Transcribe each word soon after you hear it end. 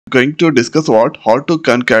going to discuss how to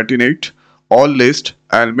concatenate all list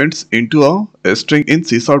elements into a string in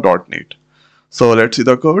C#.NET. So let's see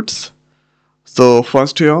the codes. So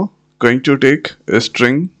first here, going to take a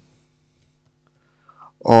string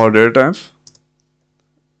or data type,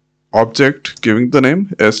 object giving the name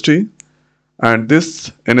st, and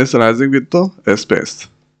this initializing with the space,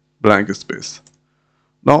 blank space.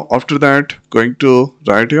 Now after that, going to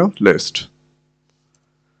write here list.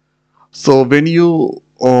 So when you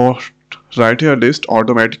write here list,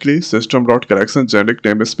 automatically system.collection generic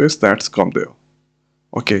namespace that's come there.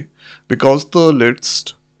 Okay, because the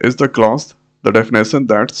list is the class, the definition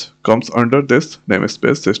that comes under this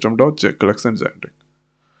namespace system.collection generic.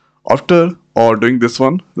 After doing this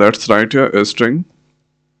one, let's write here a string.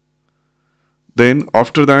 Then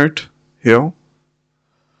after that, here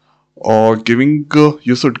giving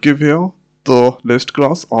you should give here the list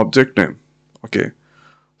class object name. Okay.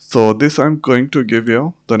 So this I'm going to give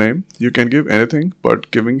here the name. You can give anything but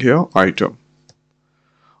giving here item.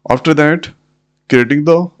 After that, creating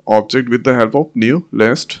the object with the help of new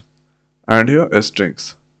list and here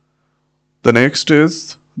strings. The next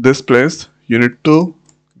is this place you need to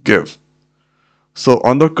give. So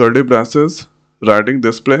on the curly braces, writing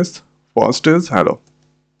this place, first is hello.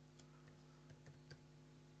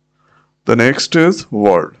 The next is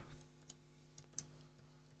world.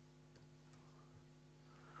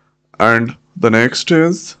 And the next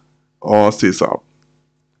is C#.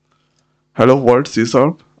 Hello world C#.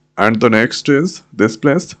 And the next is this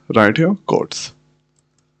place right here, quotes.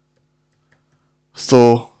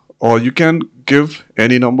 So you can give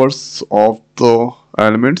any numbers of the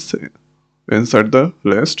elements inside the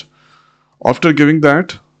list. After giving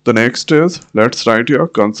that, the next is let's write here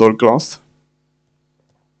console class.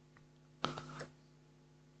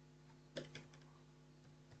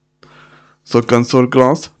 So console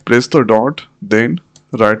class, press the dot, then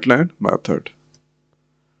writeLine method.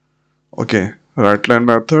 Okay, writeLine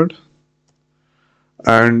method.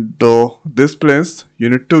 And this place you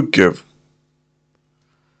need to give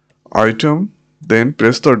item, then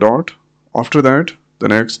press the dot. After that, the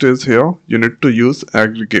next is here, you need to use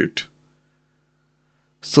aggregate.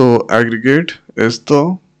 So aggregate is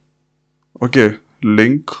the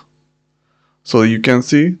link. So you can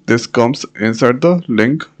see this comes inside the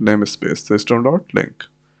link namespace system.link.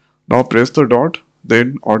 Now press the dot,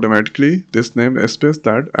 then automatically this namespace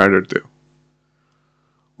that added there.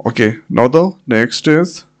 Okay, now the next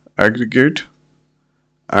is aggregate,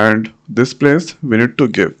 and this place we need to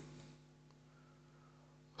give.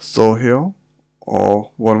 So here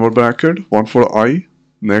one more bracket, one for I,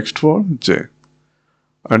 next for j,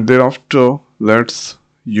 and thereafter let's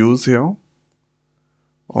use here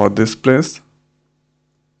this place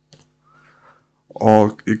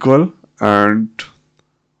equal and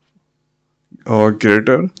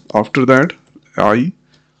greater. After that I,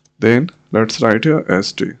 then let's write here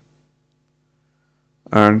st,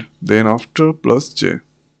 and then after plus j,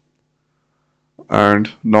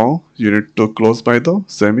 and now you need to close by the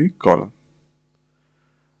semicolon.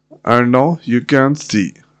 And now you can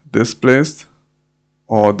see this place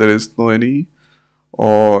there is no any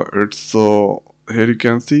it's here you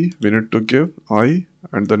can see we need to give I,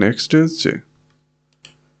 and the next is j.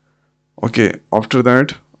 Okay, after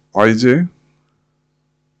that ij,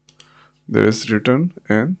 there is written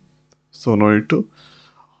n, so no need to.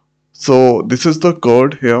 So this is the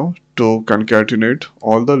code here to concatenate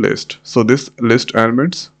all the list. So this list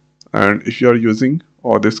elements, and if you are using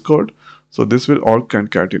this code, so this will all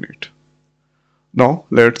concatenate. Now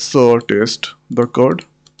let's test the code.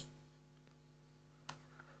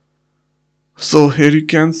 So here you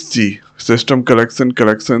can see system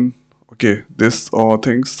collection. Okay, this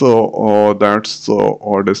things that's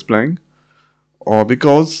displaying.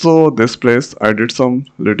 Because this place I did some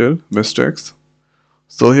little mistakes.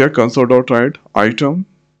 So here console.write item,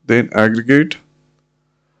 then aggregate,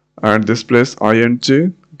 and this place I and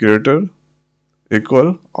j greater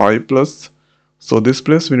equal I plus. So this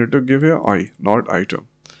place we need to give here I, not item.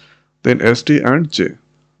 Then st and j.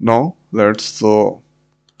 Now let's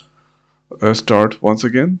start once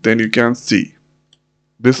again. Then you can see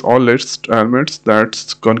this all list elements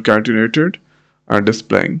that's concatenated and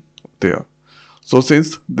displaying there. So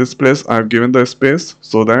since this place I have given the space,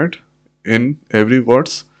 so that in every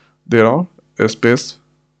words there are a space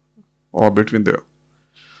between there.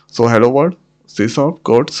 So hello world C#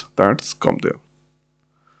 codes that's come there.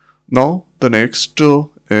 Now the next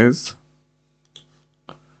is,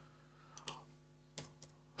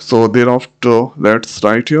 so thereafter let's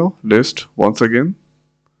write here list once again.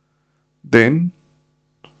 Then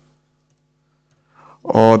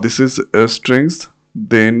this is strings.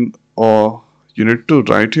 Then you need to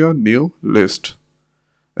write your new list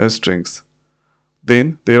as strings.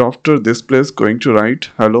 Then thereafter this place going to write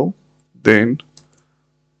hello, then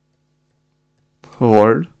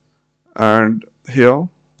world, and here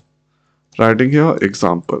writing here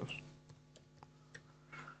example.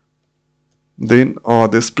 Then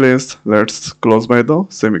this place let's close by the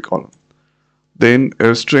semicolon. Then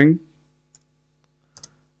a string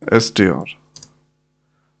str.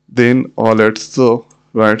 Then let's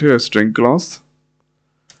write here a string class,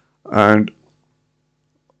 and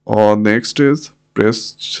next is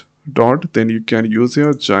press dot. Then you can use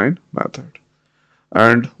your join method,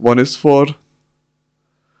 and one is for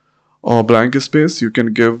blank space. You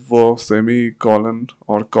can give semicolon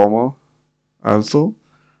or comma also,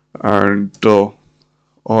 and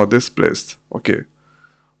this place. Okay,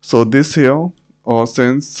 so this here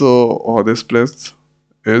since this place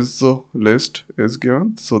is list is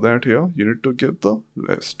given, so that here you need to give the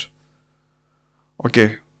list.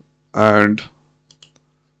 Okay, and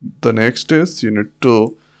the next is you need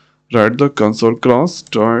to write the console class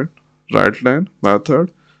dot writeLine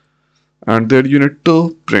method, and then you need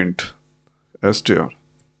to print str.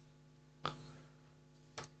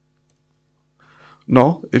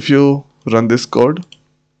 Now if you run this code,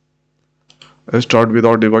 start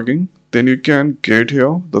without debugging, then you can get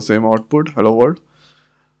here the same output, hello world.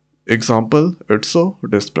 Example, it's a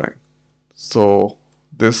displaying. So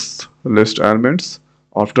this list elements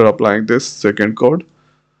after applying this second code,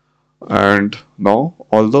 and now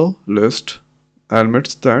all the list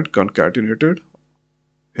elements that concatenated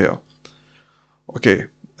here. Okay,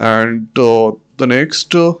 and the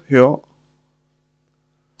next here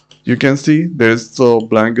you can see there is a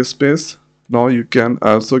blank space. Now you can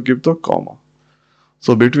also give the comma.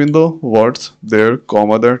 So between the words there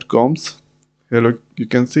comma that comes. Hello, you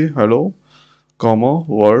can see hello, comma,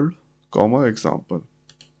 world, comma, example.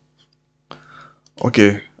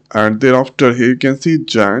 Okay, and thereafter here you can see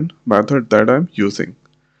join method that I'm using.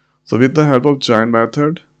 So with the help of join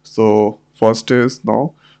method, so first is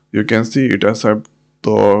now you can see it accepts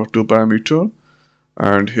the two parameter,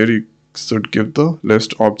 and here you should give the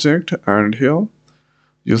list object, and here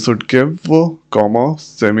you should give comma,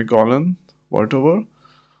 semicolon, whatever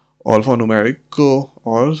alphanumeric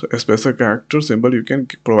or a special character symbol you can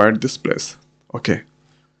provide this place. Okay,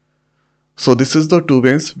 so this is the two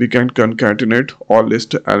ways we can concatenate all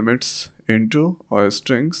list elements into our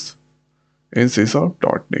strings in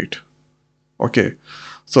C#.NET. Okay,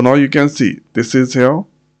 so now you can see this is here,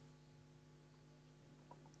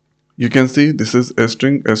 you can see this is a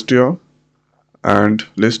string str and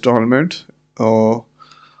list element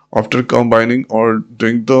after combining or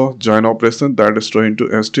doing the join operation that is stored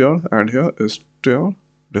into str, and here str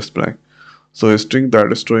display. So a string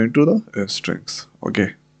that is stored into the strings.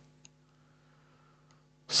 Okay.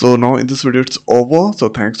 So now in this video it's over. So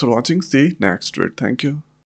thanks for watching. See you next video. Thank you.